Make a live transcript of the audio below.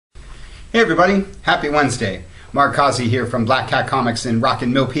Hey everybody, happy Wednesday. Mark Causey here from Black Cat Comics in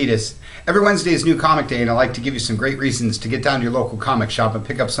Rockin' Milpitas. Every Wednesday is New Comic Day and I like to give you some great reasons to get down to your local comic shop and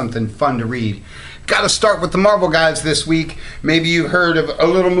pick up something fun to read. Got to start with the Marvel guys this week. Maybe you heard of a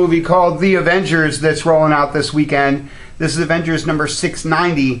little movie called The Avengers that's rolling out this weekend. This is Avengers number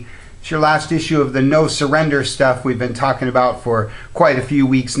 690. It's your last issue of the No Surrender stuff we've been talking about for quite a few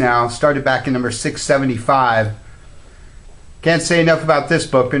weeks now. Started back in number 675. Can't say enough about this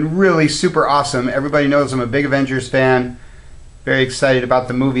book. Been really super awesome. Everybody knows I'm a big Avengers fan. Very excited about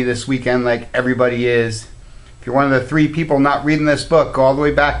the movie this weekend like everybody is. If you're one of the 3 people not reading this book, go all the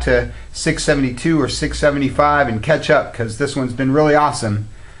way back to 672 or 675 and catch up because this one's been really awesome.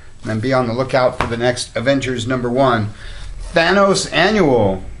 And then be on the lookout for the next Avengers number 1. Thanos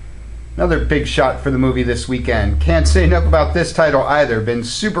Annual. Another big shot for the movie this weekend. Can't say enough about this title either. Been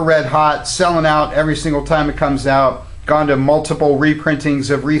super red hot, selling out every single time it comes out. Gone to multiple reprintings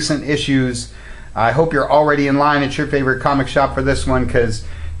of recent issues. I hope you're already in line at your favorite comic shop for this one because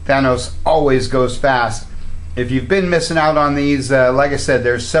Thanos always goes fast. If you've been missing out on these, like I said,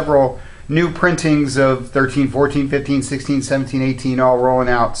 there's several new printings of 13, 14, 15, 16, 17, 18 all rolling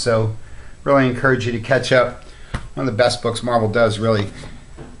out. So really encourage you to catch up. One of the best books Marvel does, really.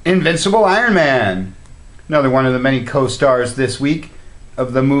 Invincible Iron Man. Another one of the many co-stars this week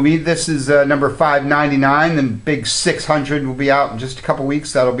of the movie. This is number 599, and big 600 will be out in just a couple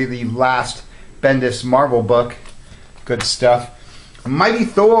weeks. That'll be the last Bendis Marvel book. Good stuff. Mighty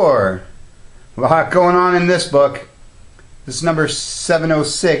Thor. A lot going on in this book. This is number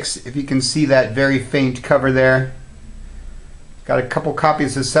 706, if you can see that very faint cover there. Got a couple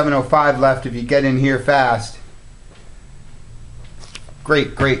copies of 705 left if you get in here fast.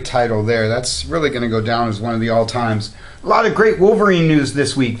 Great title there. That's really going to go down as one of the all-times. A lot of great Wolverine news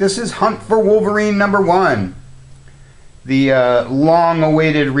this week. This is Hunt for Wolverine number 1. The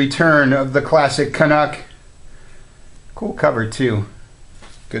long-awaited return of the classic Canuck. Cool cover, too.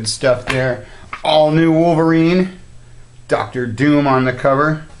 Good stuff there. All-new Wolverine. Dr. Doom on the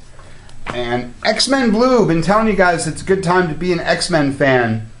cover. And X-Men Blue. Been telling you guys it's a good time to be an X-Men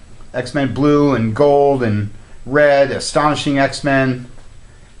fan. X-Men Blue and Gold and Red. Astonishing X-Men.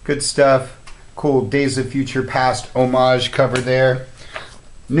 Good stuff. Cool Days of Future Past homage cover there.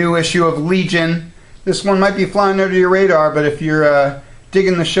 New issue of Legion. This one might be flying under your radar, but if you're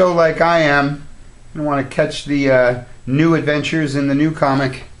digging the show like I am, you want to catch the new adventures in the new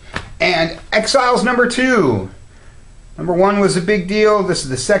comic. And Exiles number 2. Number 1 was a big deal. This is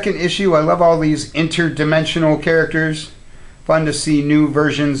the second issue. I love all these interdimensional characters. Fun to see new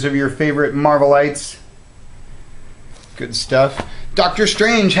versions of your favorite Marvelites. Good stuff. Doctor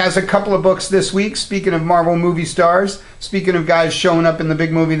Strange has a couple of books this week. Speaking of Marvel movie stars, speaking of guys showing up in the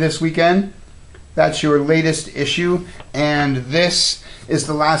big movie this weekend, that's your latest issue. And this is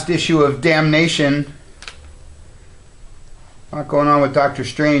the last issue of Damnation. A lot going on with Doctor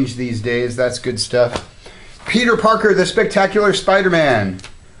Strange these days. That's good stuff. Peter Parker, the Spectacular Spider-Man.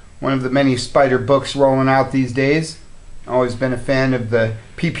 One of the many Spider books rolling out these days. Always been a fan of the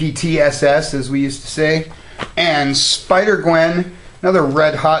PPTSS, as we used to say. And Spider-Gwen, another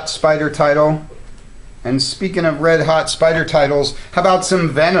red-hot Spider title. And speaking of red-hot Spider titles, how about some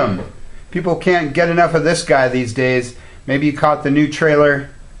Venom? People can't get enough of this guy these days. Maybe you caught the new trailer.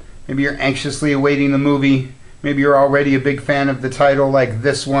 Maybe you're anxiously awaiting the movie. Maybe you're already a big fan of the title like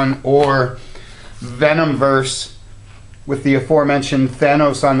this one or Venomverse with the aforementioned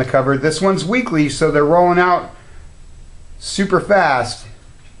Thanos on the cover. This one's weekly, so they're rolling out super fast.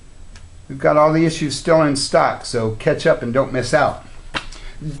 We've got all the issues still in stock, so catch up and don't miss out.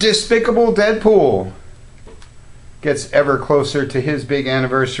 Despicable Deadpool gets ever closer to his big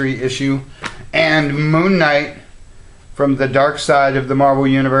anniversary issue. And Moon Knight from the dark side of the Marvel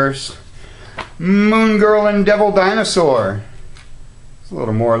Universe. Moon Girl and Devil Dinosaur. It's a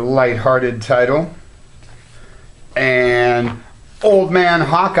little more light-hearted title. And Old Man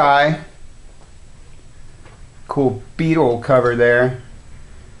Hawkeye. Cool Beetle cover there.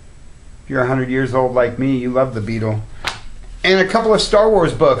 If you're 100 years old like me, you love the Beetle. And a couple of Star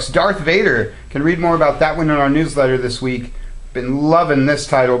Wars books. Darth Vader. Can read more about that one in our newsletter this week. Been loving this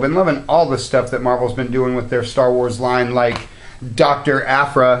title. Been loving all the stuff that Marvel's been doing with their Star Wars line, like Dr.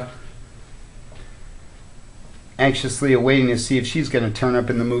 Aphra. Anxiously awaiting to see if she's going to turn up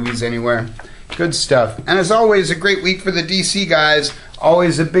in the movies anywhere. Good stuff. And as always, a great week for the DC guys.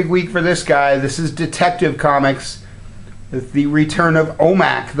 Always a big week for this guy. This is Detective Comics. With the return of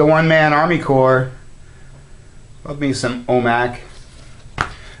OMAC, the one-man Army Corps. Love me some OMAC.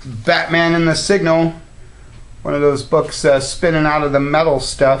 Batman and the Signal. One of those books spinning out of the metal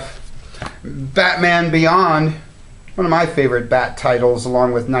stuff. Batman Beyond. One of my favorite Bat titles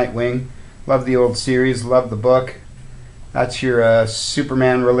along with Nightwing. Love the old series, love the book. That's your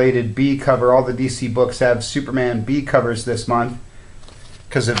Superman-related B cover. All the DC books have Superman B covers this month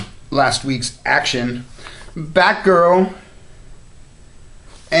because of last week's action. Batgirl.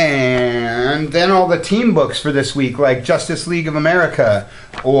 And then all the team books for this week, like Justice League of America,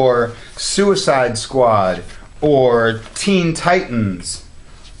 or Suicide Squad, or Teen Titans,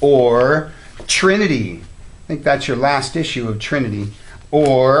 or Trinity. I think that's your last issue of Trinity.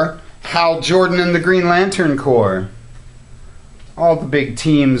 Or Hal Jordan and the Green Lantern Corps. All the big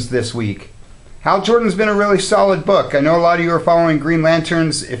teams this week. Hal Jordan's been a really solid book. I know a lot of you are following Green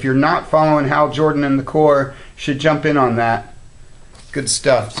Lanterns. If you're not following Hal Jordan and the Corps, should jump in on that. Good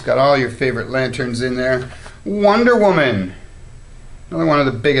stuff. It's got all your favorite lanterns in there. Wonder Woman. Another one of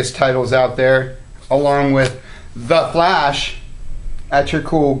the biggest titles out there. Along with The Flash. That's your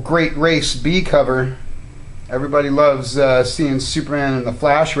cool Great Race B cover. Everybody loves seeing Superman and The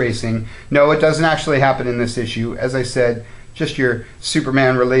Flash racing. No, it doesn't actually happen in this issue. As I said, just your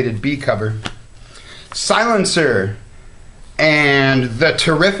Superman-related B cover. Silencer and The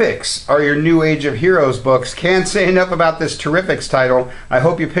Terrifics are your New Age of Heroes books. Can't say enough about this Terrifics title. I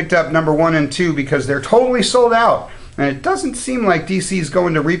hope you picked up number 1 and 2 because they're totally sold out. And it doesn't seem like DC's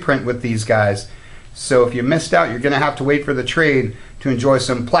going to reprint with these guys. So if you missed out, you're going to have to wait for the trade to enjoy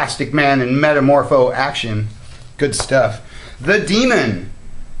some Plastic Man and Metamorpho action. Good stuff. The Demon.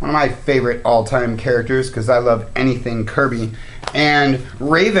 One of my favorite all-time characters because I love anything Kirby. And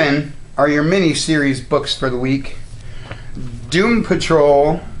Raven are your mini-series books for the week. Doom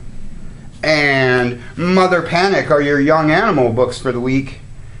Patrol and Mother Panic are your Young Animal books for the week.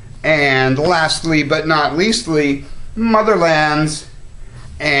 And lastly but not leastly, Motherlands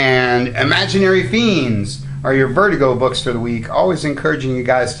and Imaginary Fiends are your Vertigo books for the week. Always encouraging you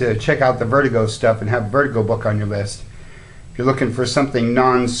guys to check out the Vertigo stuff and have a Vertigo book on your list. If you're looking for something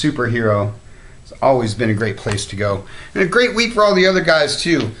non-superhero, it's always been a great place to go. And a great week for all the other guys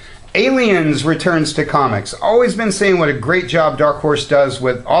too. Aliens returns to comics. Always been saying what a great job Dark Horse does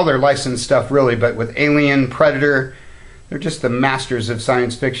with all their licensed stuff really, but with Alien, Predator, they're just the masters of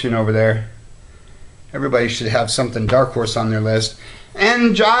science fiction over there. Everybody should have something Dark Horse on their list.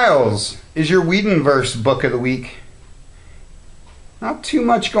 And Giles is your Whedonverse book of the week. Not too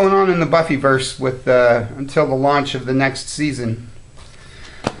much going on in the Buffyverse with until the launch of the next season.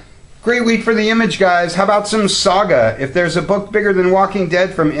 Great week for the Image guys. How about some Saga? If there's a book bigger than Walking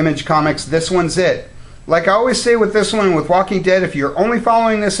Dead from Image Comics, this one's it. Like I always say with this one and with Walking Dead, if you're only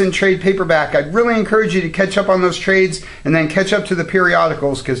following this in trade paperback, I'd really encourage you to catch up on those trades and then catch up to the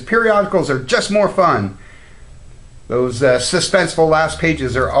periodicals because periodicals are just more fun. Those suspenseful last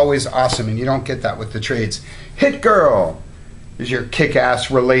pages are always awesome and you don't get that with the trades. Hit Girl is your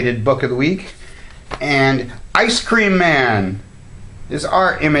kick-ass related book of the week. And Ice Cream Man is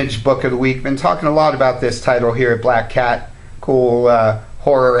our Image book of the week. Been talking a lot about this title here at Black Cat. Cool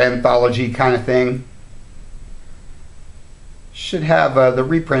horror anthology kind of thing. Should have the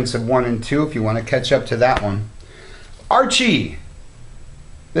reprints of 1 and 2 if you want to catch up to that one. Archie.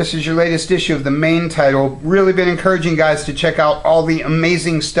 This is your latest issue of the main title. Really been encouraging guys to check out all the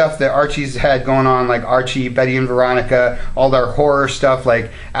amazing stuff that Archie's had going on, like Archie, Betty and Veronica, all their horror stuff like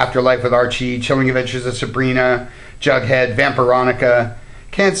Afterlife with Archie, Chilling Adventures of Sabrina, Jughead, Vampironica.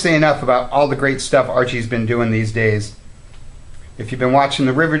 Can't say enough about all the great stuff Archie's been doing these days. If you've been watching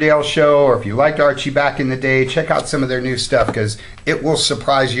the Riverdale show or if you liked Archie back in the day, check out some of their new stuff because it will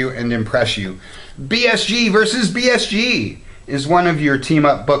surprise you and impress you. BSG versus BSG is one of your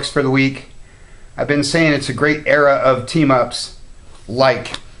team-up books for the week. I've been saying it's a great era of team-ups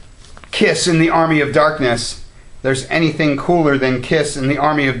like Kiss in the Army of Darkness. If there's anything cooler than Kiss in the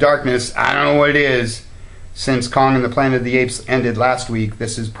Army of Darkness, I don't know what it is. Since Kong and the Planet of the Apes ended last week,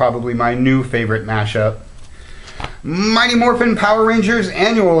 this is probably my new favorite mashup. Mighty Morphin Power Rangers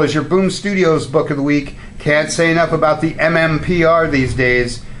Annual is your Boom Studios book of the week. Can't say enough about the MMPR these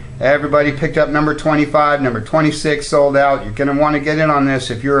days. Everybody picked up number 25, number 26 sold out. You're going to want to get in on this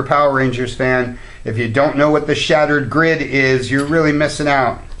if you're a Power Rangers fan. If you don't know what the Shattered Grid is, you're really missing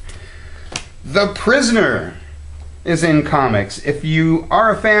out. The Prisoner is in comics. If you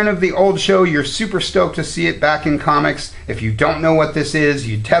are a fan of the old show, you're super stoked to see it back in comics. If you don't know what this is,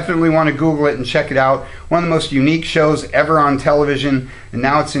 you definitely want to Google it and check it out. One of the most unique shows ever on television, and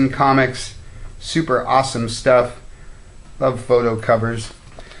now it's in comics. Super awesome stuff. Love photo covers.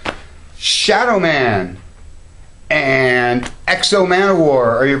 Shadow Man and Exo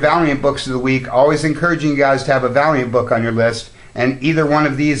Manowar are your Valiant books of the week. Always encouraging you guys to have a Valiant book on your list, and either one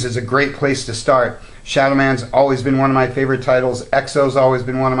of these is a great place to start. Shadow Man's always been one of my favorite titles. Exo's always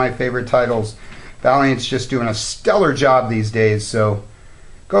been one of my favorite titles. Valiant's just doing a stellar job these days, so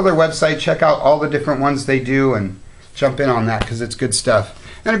go to their website, check out all the different ones they do, and jump in on that because it's good stuff.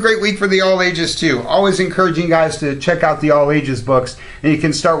 And a great week for the All Ages too. Always encouraging guys to check out the All Ages books. And you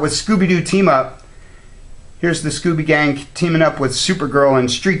can start with Scooby-Doo Team Up. Here's the Scooby Gang teaming up with Supergirl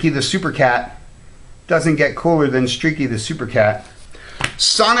and Streaky the Super Cat. Doesn't get cooler than Streaky the Super Cat.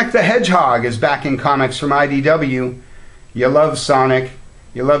 Sonic the Hedgehog is back in comics from IDW. You love Sonic,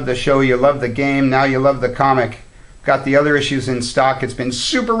 you love the show, you love the game, now you love the comic. Got the other issues in stock. It's been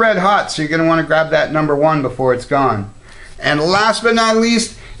super red hot, so you're going to want to grab that #1 before it's gone. And last but not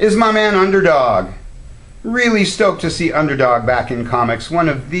least is my man Underdog. Really stoked to see Underdog back in comics. One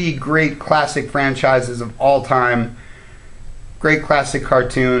of the great classic franchises of all time. Great classic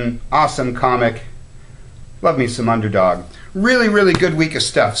cartoon, awesome comic. Love me some Underdog. Really, really good week of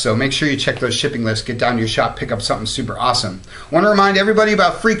stuff, so make sure you check those shipping lists, get down to your shop, pick up something super awesome. Want to remind everybody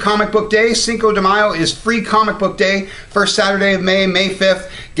about Free Comic Book Day. Cinco de Mayo is Free Comic Book Day, first Saturday of May, May 5th.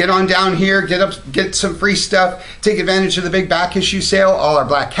 Get on down here, get some free stuff, take advantage of the big back issue sale. All our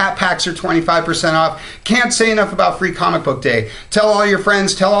Black Cat packs are 25% off. Can't say enough about Free Comic Book Day. Tell all your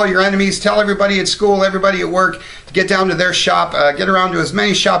friends, tell all your enemies, tell everybody at school, everybody at work, get down to their shop, get around to as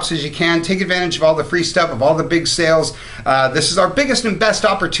many shops as you can, take advantage of all the free stuff, of all the big sales. This is our biggest and best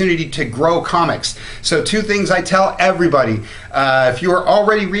opportunity to grow comics. So 2 things I tell everybody. If you are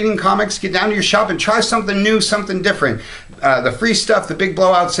already reading comics, get down to your shop and try something new, something different. The free stuff, the big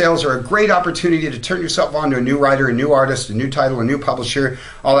blowout sales are a great opportunity to turn yourself on to a new writer, a new artist, a new title, a new publisher,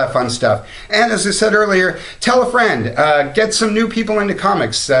 all that fun stuff. And as I said earlier, tell a friend, get some new people into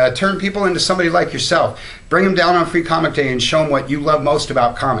comics, turn people into somebody like yourself. Bring them down on Free Comic Day and show them what you love most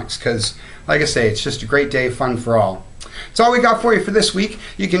about comics because, like I say, it's just a great day, fun for all. That's all we got for you for this week.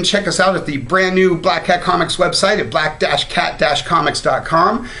 You can check us out at the brand new Black Cat Comics website at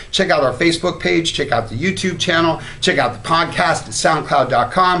black-cat-comics.com. Check out our Facebook page, check out the YouTube channel, check out the podcast at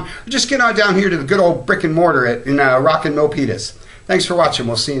soundcloud.com, or just get on down here to the good old brick and mortar in Rockin' Milpitas. Thanks for watching.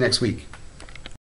 We'll see you next week.